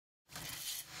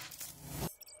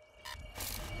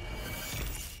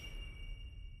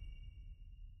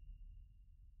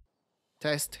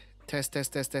Test, test,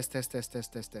 test, test, test, test, test,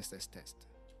 test, test, test, test, test.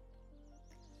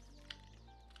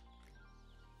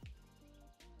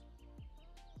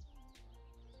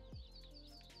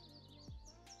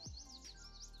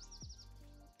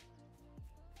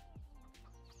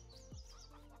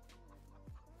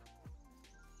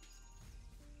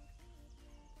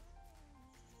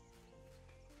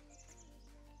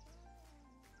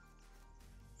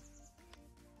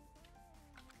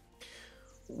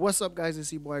 What's up, guys?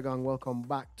 It's your boy Gang. Welcome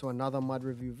back to another mod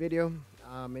review video.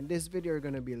 In this video, we're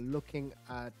gonna be looking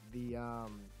at the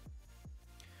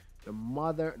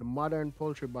modern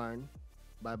poultry barn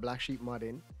by BlackSheep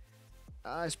Modding.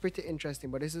 It's pretty interesting,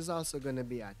 but this is also gonna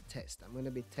be a test. I'm gonna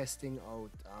be testing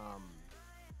out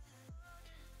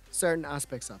certain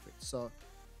aspects of it. So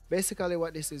basically,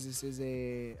 what this is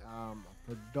a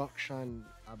production,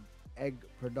 egg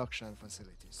production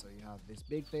facility. So you have this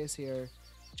big place here,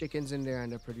 chickens in there,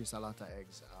 and they produce a lot of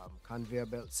eggs. Conveyor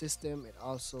belt system. It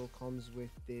also comes with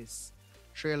this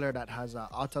trailer that has a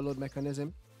auto load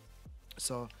mechanism.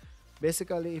 So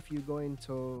basically, if you go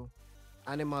into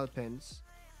animal pens,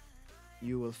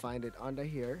 you will find it under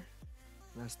here.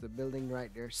 That's the building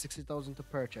right there. 60,000 to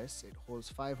purchase. It holds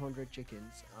 500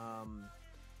 chickens.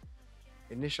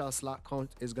 Initial slot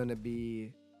count is gonna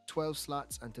be 12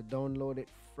 slots, and to download it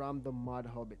from the mod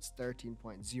hub, it's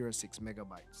 13.06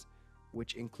 megabytes,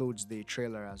 which includes the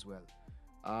trailer as well.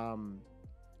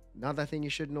 Another thing you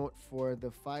should note, for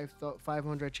the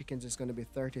 500 chickens, it's going to be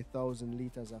 30,000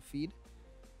 liters of feed.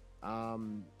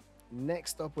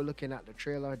 Next up, we're looking at the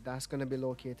trailer. That's going to be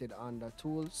located under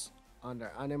tools,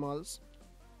 under animals.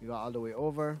 You go all the way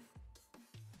over.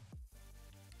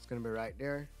 It's going to be right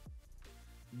there.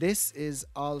 This is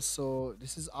auto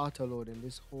loading.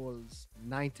 This holds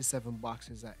 97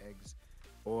 boxes of eggs,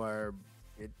 or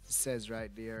it says right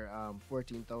there,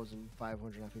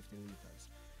 14,550 liters.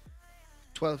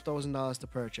 $12,000 to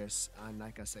purchase, and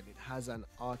like I said, it has an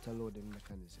auto loading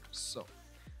mechanism. So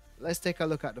let's take a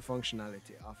look at the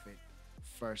functionality of it.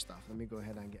 First off, let me go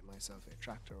ahead and get myself a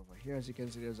tractor over here. As you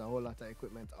can see, there's a whole lot of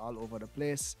equipment all over the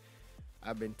place.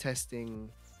 I've been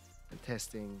testing and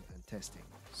testing and testing.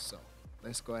 So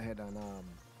let's go ahead and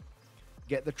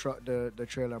get the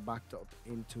trailer backed up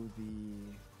into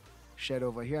the shed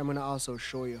over here. I'm gonna also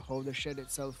show you how the shed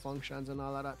itself functions and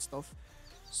all of that stuff,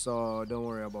 so don't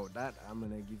worry about that. I'm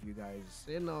gonna give you guys,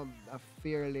 a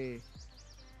fairly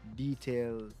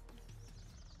detailed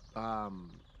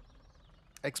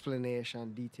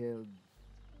explanation, detailed,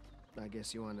 I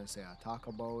guess you want to say, a talk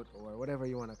about, or whatever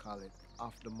you want to call it,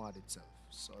 of the mod itself.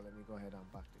 So let me go ahead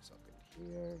and back this up in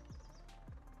here.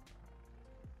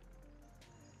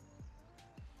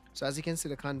 So as you can see,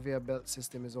 the conveyor belt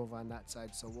system is over on that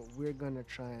side. So what we're gonna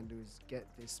try and do is get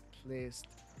this placed.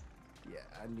 Yeah,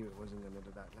 I knew it wasn't gonna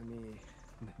do that. Let me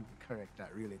correct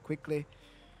that really quickly.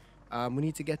 We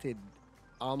need to get it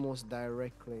almost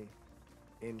directly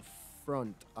in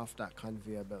front of that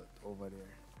conveyor belt over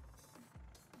there,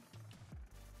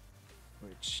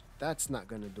 which that's not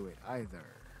gonna do it either.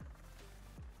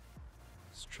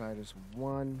 Let's try this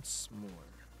once more.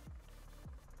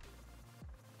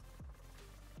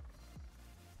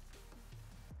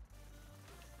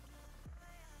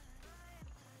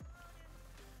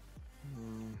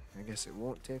 I guess it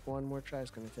won't take one more try.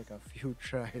 It's gonna take a few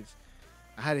tries.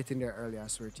 I had it in there earlier, I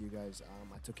swear to you guys.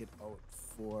 I took it out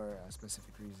for a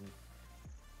specific reason.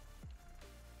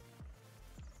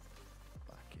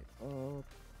 Back it up.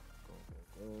 Go.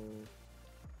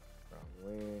 Wrong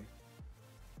way.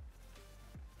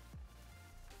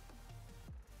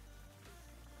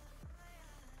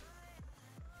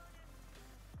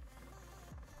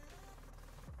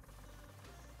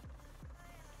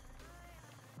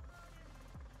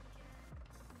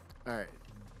 All right,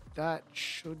 that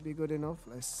should be good enough.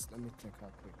 Let me take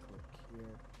a quick look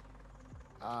here.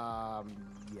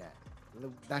 Yeah,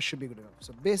 that should be good enough.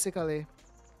 So basically,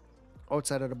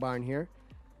 outside of the barn here,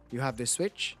 you have the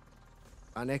switch.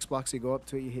 On Xbox, you go up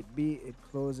to it, you hit B, it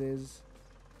closes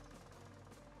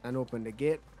and open the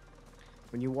gate.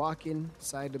 When you walk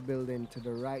inside the building to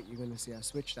the right, you're gonna see a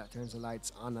switch that turns the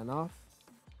lights on and off.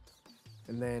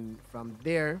 And then from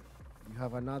there,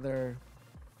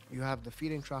 you have the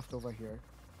feeding trough over here,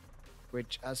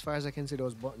 which, as far as I can see,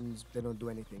 those buttons, they don't do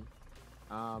anything.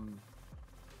 Go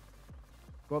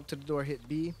up to the door, hit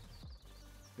B.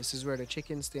 This is where the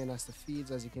chickens stay, and that's the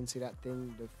feeds. As you can see, that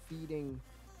thing, the feeding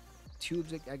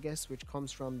tubes, I guess, which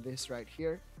comes from this right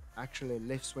here, actually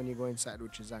lifts when you go inside,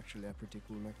 which is actually a pretty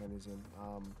cool mechanism.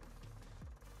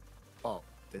 Oh,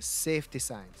 the safety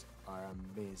signs are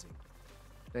amazing.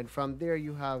 Then from there,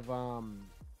 you have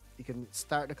you can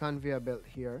start the conveyor belt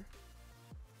here.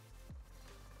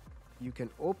 You can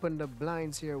open the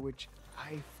blinds here, which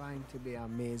I find to be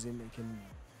amazing. You can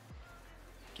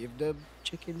give the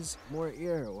chickens more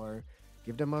air or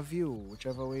give them a view,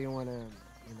 whichever way you want to,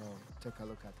 take a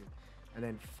look at it. And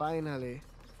then finally,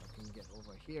 if I can get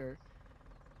over here,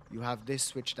 you have this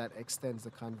switch that extends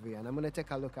the conveyor. And I'm going to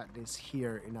take a look at this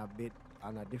here in a bit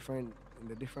on in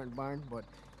the different barn. But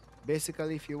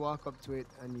basically, if you walk up to it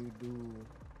and you do,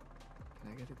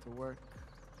 can I get it to work?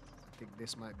 I think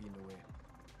this might be in the way.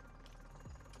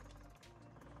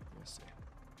 Let's see.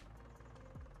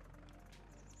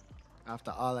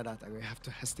 After all of that,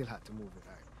 I still have to move it.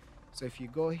 All right. So if you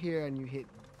go here and you hit,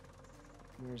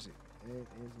 where is it? It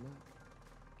is not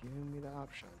giving me the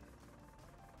option.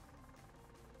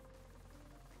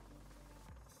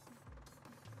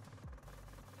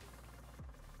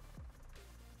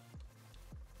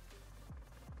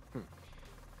 All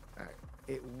right.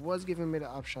 It was giving me the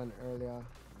option earlier.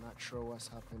 I'm not sure what's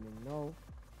happening now.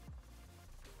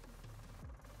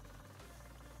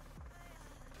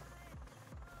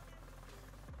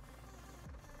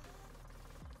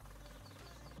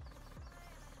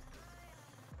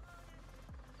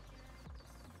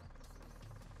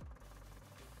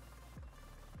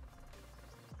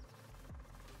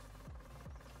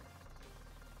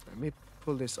 Let me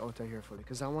pull this out of here fully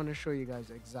because I want to show you guys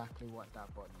exactly what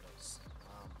that button does.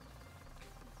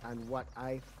 And what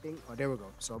I think, oh, there we go.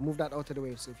 So I'll move that out of the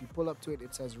way. So if you pull up to it,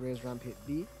 it says raise ramp hit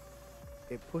B.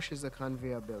 It pushes the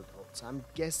conveyor belt out. So I'm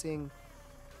guessing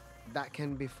that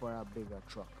can be for a bigger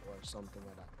truck or something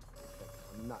like that.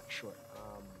 I'm not sure.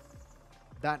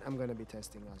 That I'm going to be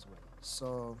testing as well.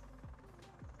 So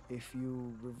if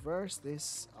you reverse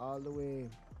this all the way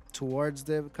towards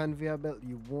the conveyor belt,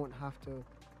 you won't have to.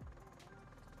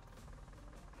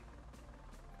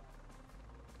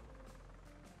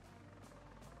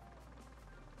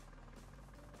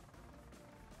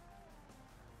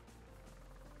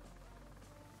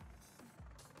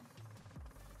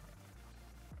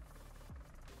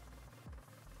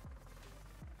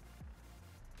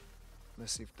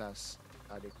 Let's see if that's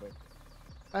adequate.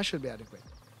 That should be adequate.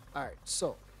 All right,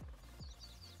 so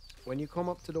when you come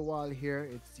up to the wall here,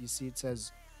 you see it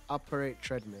says operate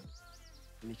treadmill.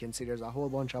 And you can see there's a whole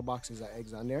bunch of boxes of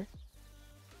eggs on there.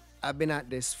 I've been at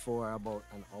this for about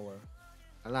an hour.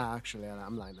 Actually,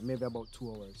 I'm lying. Maybe about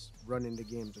 2 hours running the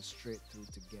game just straight through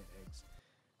to get eggs.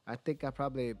 I think I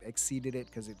probably exceeded it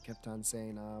because it kept on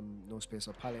saying no space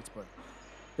for pallets. But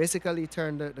basically,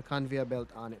 turn the conveyor belt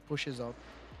on. It pushes up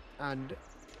and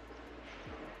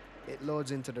it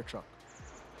loads into the truck.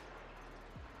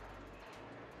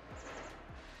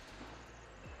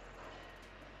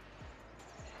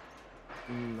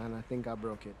 And I think I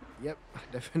broke it. Yep, I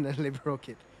definitely broke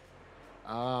it.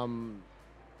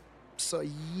 So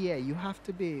yeah, you have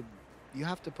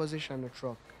to position the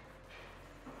truck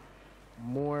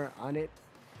more on it,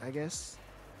 I guess.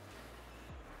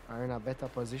 Or in a better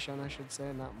position, I should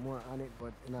say. Not more on it,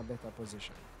 but in a better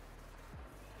position.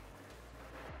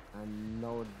 And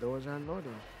no, those are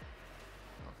loading.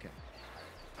 Okay.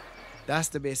 That's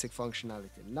the basic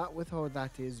functionality. Not with how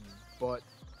that is, but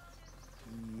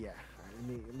yeah.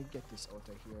 Let me get this out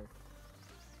of here.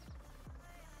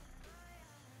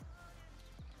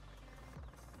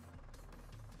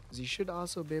 You should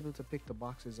also be able to pick the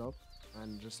boxes up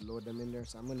and just load them in there.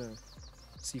 So I'm gonna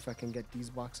see if I can get these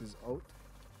boxes out.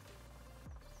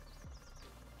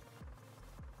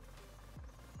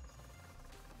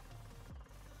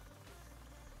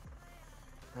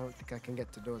 I don't think I can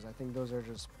get to those. I think those are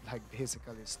just like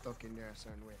basically stuck in there a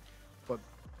certain way. But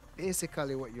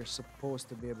basically what you're supposed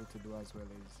to be able to do as well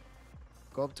is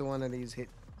go up to one of these, hit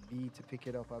B to pick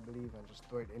it up, I believe, and just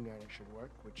throw it in there and it should work,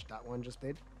 which that one just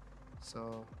did.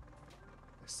 So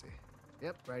let's see.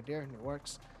 Yep, right there, and it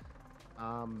works.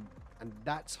 And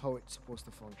that's how it's supposed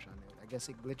to function. I guess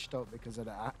it glitched out because of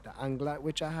the angle at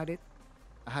which I had it.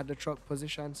 I had the truck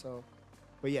position, so.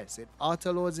 But yes, it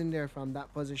auto loads in there from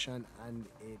that position and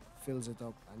it fills it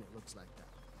up and it looks like that.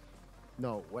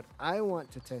 Now, what I want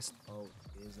to test out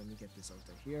is, let me get this out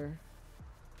of here.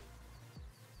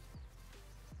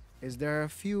 Is there are a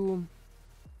few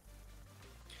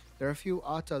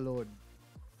auto load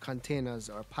containers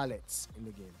or pallets in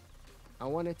the game. I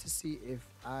wanted to see if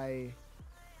I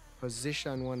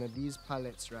position one of these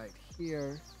pallets right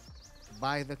here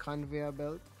by the conveyor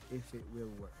belt, if it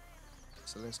will work.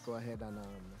 So let's go ahead and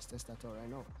let's test that out right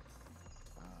now.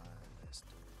 Let's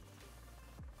do.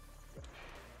 Yeah.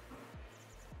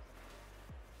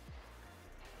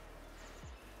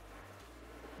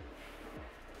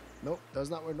 Nope, does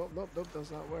not work. Nope,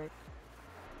 does not work.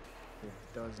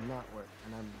 It does not work,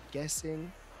 and I'm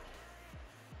guessing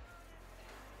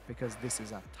because this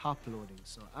is a top loading.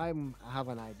 So I have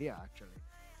an idea actually.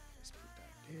 Let's put that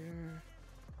there.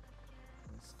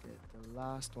 Let's get the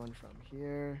last one from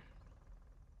here.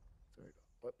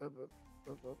 Third. Up.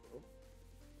 There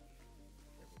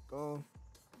we go.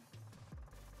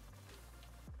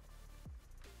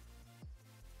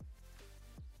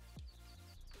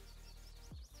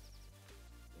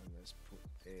 And let's put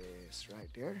this right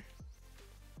there.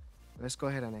 Let's go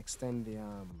ahead and extend the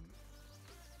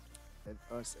let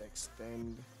us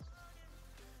extend.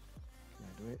 Can I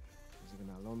do it? Is it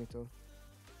gonna allow me to?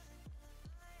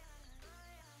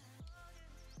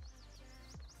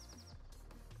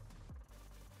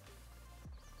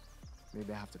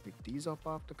 Maybe I have to pick these up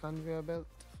off the conveyor belt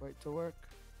for it to work.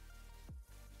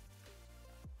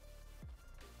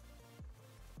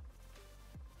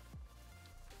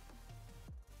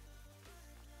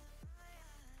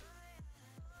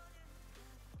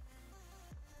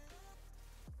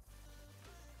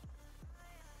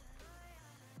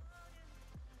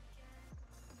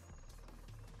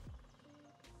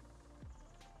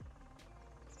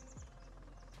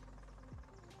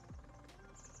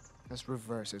 Let's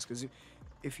reverse this because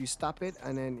if you stop it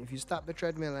and then if you stop the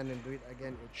treadmill and then do it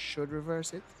again, it should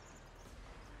reverse it.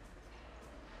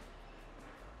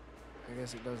 I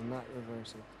guess it does not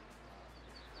reverse it.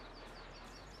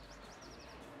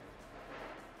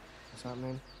 What's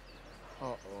happening?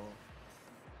 Uh-oh.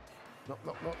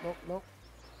 Nope.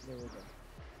 There we go.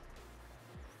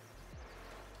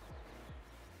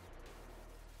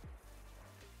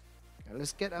 Okay,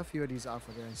 let's get a few of these off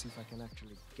of there and see if I can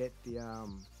actually get the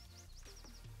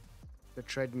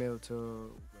treadmill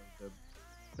to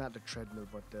not the treadmill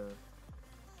but the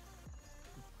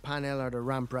panel or the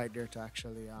ramp right there to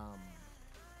actually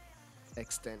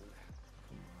extend.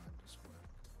 Come on, this work.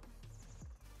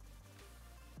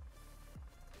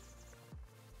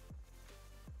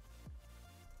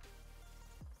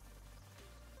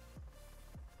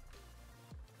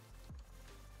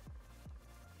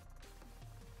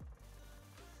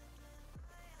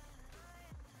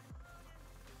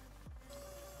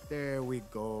 There we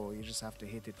go. You just have to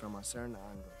hit it from a certain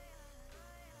angle.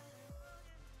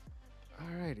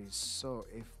 Alrighty, so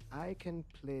if I can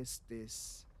place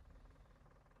this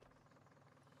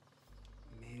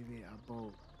maybe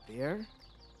about there.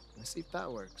 Let's see if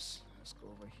that works. Let's go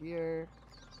over here.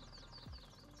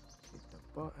 Hit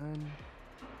the button.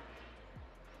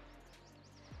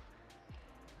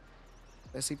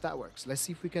 Let's see if that works. Let's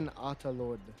see if we can auto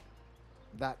load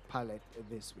that pallet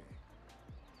this way.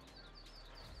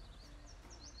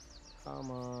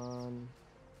 Come on.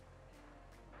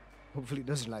 Hopefully it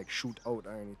doesn't like shoot out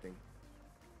or anything.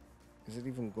 Is it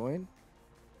even going?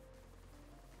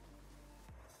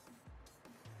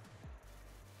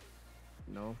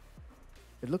 No.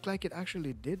 It looked like it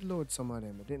actually did load some of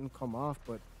them. It didn't come off,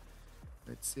 but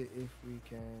let's see if we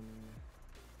can.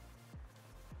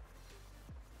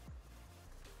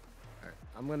 Alright,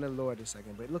 I'm gonna lower this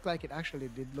again, but it looked like it actually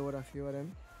did load a few of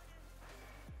them.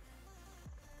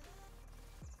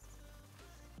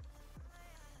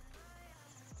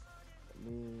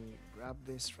 Let me grab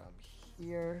this from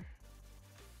here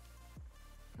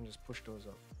and just push those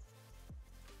up.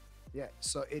 Yeah,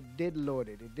 so it did load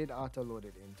it. It did auto load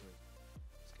it into it.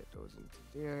 Let's get those into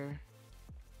there.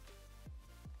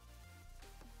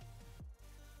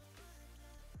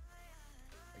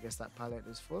 I guess that pallet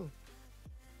is full.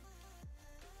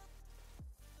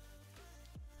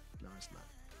 No, it's not.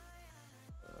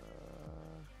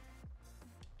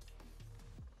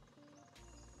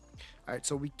 Alright,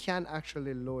 so we can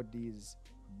actually load these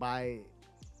by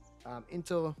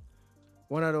into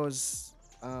one of those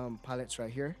pallets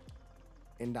right here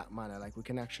in that manner. Like we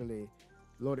can actually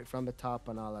load it from the top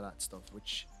and all of that stuff,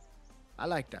 which I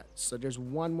like that. So there's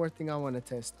one more thing I want to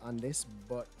test on this,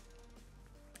 but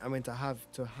I'm going to have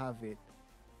it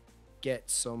get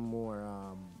some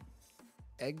more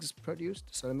eggs produced.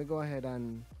 So let me go ahead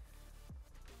and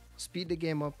speed the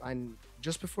game up, and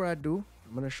just before I do,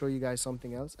 I'm going to show you guys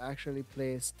something else. I actually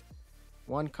placed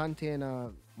one container,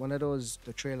 one of those,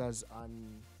 the trailers on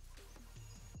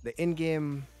the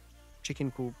in-game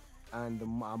chicken coop and the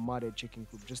modded chicken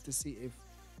coop, just to see if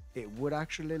it would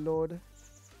actually load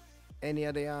any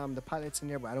of the pallets in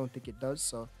there, but I don't think it does.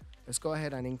 So let's go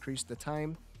ahead and increase the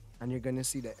time, and you're gonna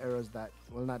see the errors that,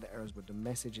 well, not the errors, but the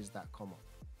messages that come up.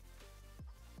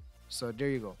 So there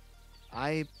you go.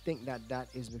 I think that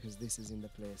is because this is in the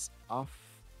place of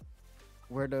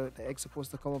where the egg's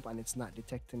supposed to come up, and it's not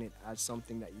detecting it as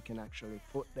something that you can actually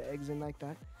put the eggs in like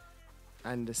that.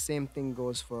 And the same thing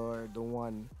goes for the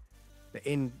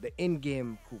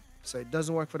in-game coop. So it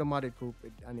doesn't work for the modded coop,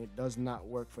 and it does not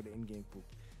work for the in-game coop.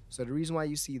 So the reason why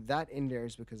you see that in there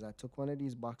is because I took one of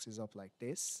these boxes up like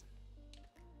this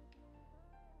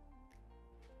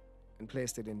and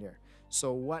placed it in there.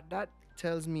 So what that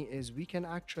tells me is we can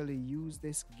actually use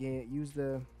this game, use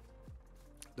the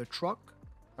truck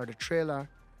or the trailer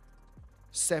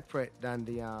separate than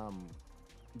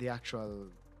the actual,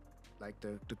 like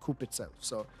the coop itself.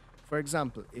 So for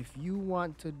example, if you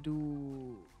want to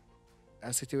do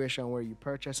a situation where you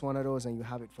purchase one of those and you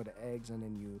have it for the eggs, and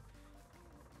then you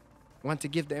want to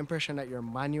give the impression that you're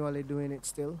manually doing it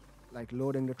still, like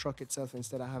loading the truck itself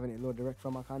instead of having it load direct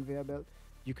from a conveyor belt,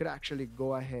 you could actually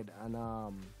go ahead and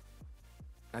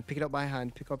pick it up by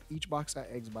hand, pick up each box of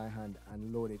eggs by hand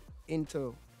and load it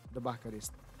into the back of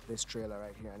this trailer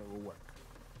right here, and it will work.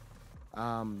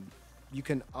 You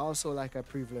can also, like I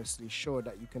previously showed,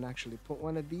 that you can actually put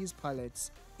one of these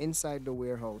pallets inside the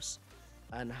warehouse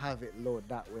and have it load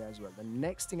that way as well. The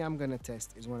next thing I'm gonna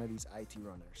test is one of these IT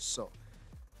runners. So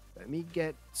let me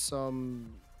get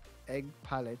some egg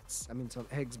pallets, I mean some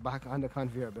eggs back on the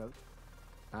conveyor belt,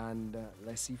 and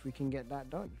let's see if we can get that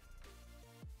done.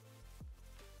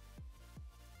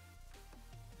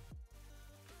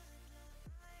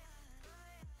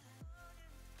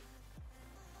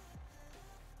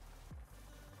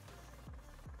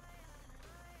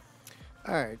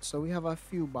 Alright, so we have a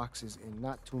few boxes in,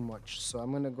 not too much. So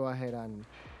I'm gonna go ahead and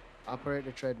operate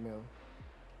the treadmill,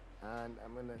 and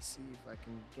I'm gonna see if I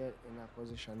can get in a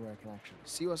position where I can actually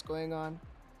see what's going on,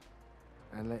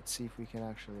 and let's see if we can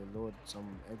actually load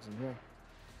some eggs in here.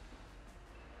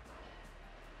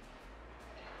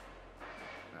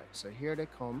 Alright, so here they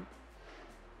come,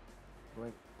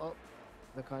 going up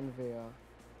the conveyor.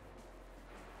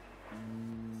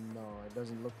 No, it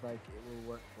doesn't look like it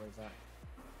will work for that.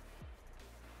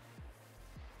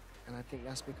 And I think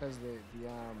that's because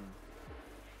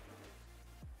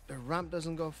the ramp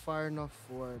doesn't go far enough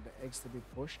for the eggs to be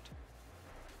pushed.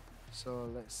 So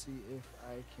let's see if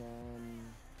I can.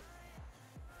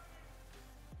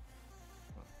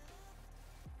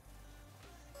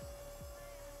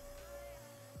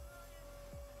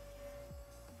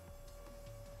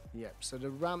 Yep. So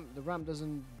the ramp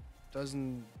doesn't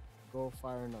go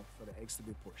far enough for the eggs to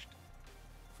be pushed,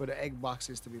 for the egg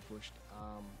boxes to be pushed.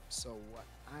 So what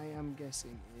I am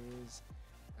guessing is,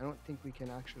 I don't think we can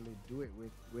actually do it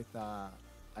with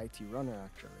IT runner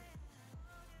actually.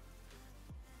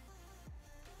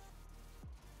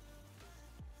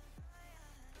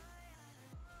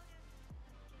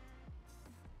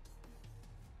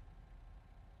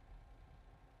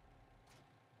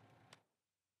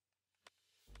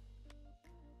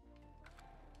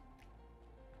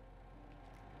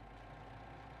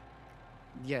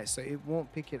 Yeah, so it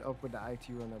won't pick it up with the IT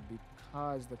runner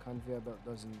because the conveyor belt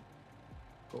doesn't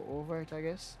go over it, I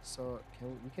guess. So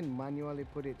we can manually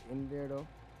put it in there though,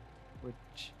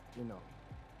 which,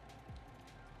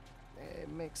 it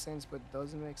makes sense but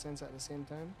doesn't make sense at the same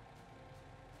time.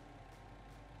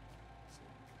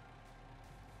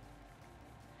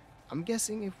 I'm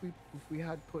guessing if we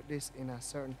had put this in a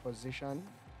certain position,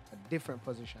 a different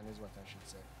position is what I should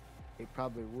say, it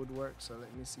probably would work. So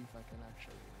let me see if I can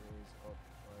actually raise up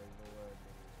or lower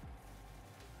the.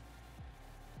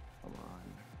 Come on.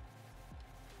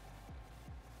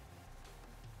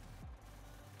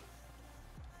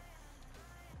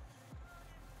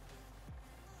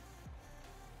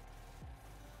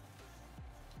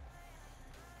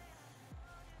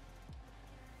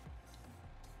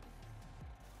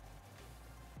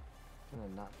 Can I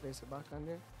not place it back on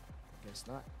there? I guess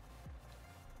not.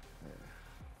 Come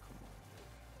on.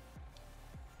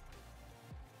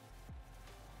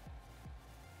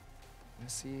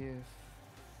 Let's see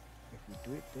if we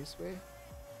do it this way.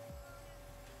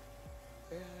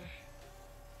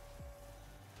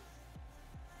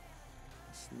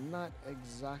 It's not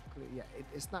exactly, yeah,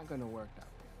 it's not gonna work that way.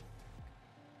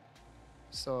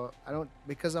 So I don't,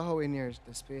 because of how in here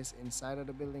the space inside of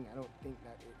the building, I don't think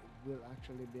that it will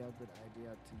actually be a good idea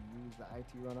to use the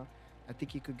IT runner. I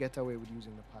think you could get away with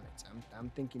using the pallets. I'm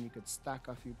thinking you could stack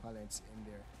a few pallets in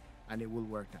there and it will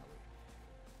work that way.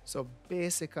 So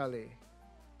basically,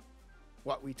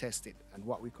 what we tested and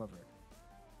what we covered.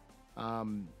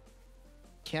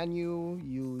 Can you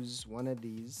use one of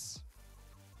these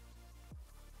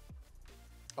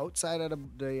outside of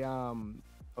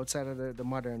the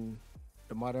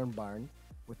modern barn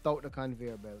without the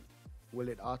conveyor belt? Will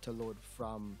it auto load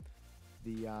from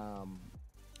the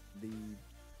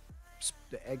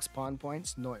egg spawn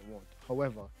points? No, it won't.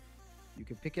 However, you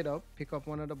can pick up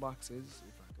one of the boxes.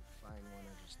 If I could find one,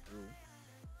 I just threw.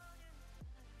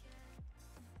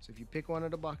 So if you pick one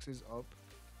of the boxes up,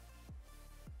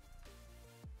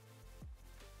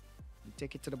 you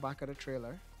take it to the back of the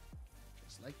trailer,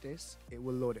 like this, it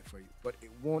will load it for you, but it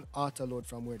won't auto load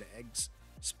from where the eggs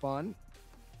spawn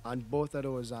on both of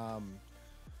those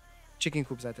chicken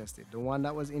coops I tested, the one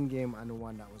that was in game and the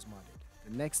one that was modded.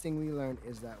 The next thing we learned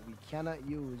is that we cannot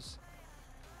use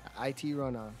an IT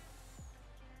runner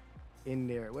in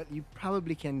there. Well, you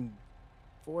probably can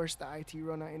force the IT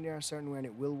runner in there a certain way and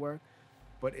it will work,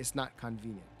 but it's not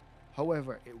convenient.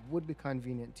 However, it would be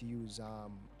convenient to use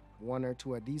one or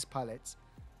two of these pallets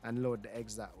and load the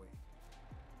eggs that way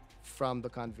from the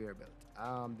conveyor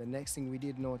belt. The next thing we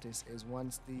did notice is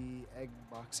once the egg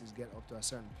boxes get up to a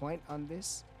certain point on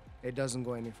this, it doesn't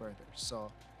go any further.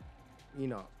 So,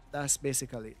 that's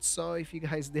basically it. So, if you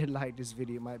guys did like this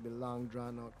video, it might be long,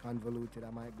 drawn out, convoluted.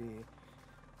 I might be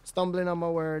stumbling on my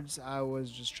words. I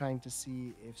was just trying to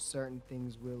see if certain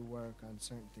things will work and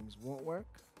certain things won't work.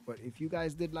 But if you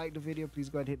guys did like the video, please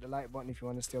go ahead and hit the like button. If you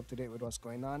want to stay up to date with what's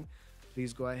going on,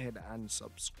 please go ahead and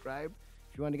subscribe.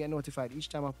 If you want to get notified each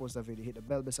time I post a video, hit the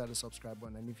bell beside the subscribe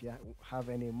button. And if you have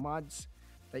any mods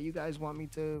that you guys want me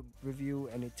to review,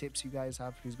 any tips you guys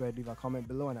have, please go ahead and leave a comment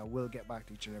below and I will get back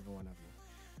to each and every one of you.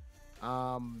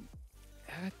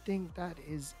 I think that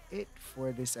is it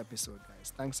for this episode,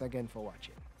 guys. Thanks again for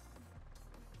watching.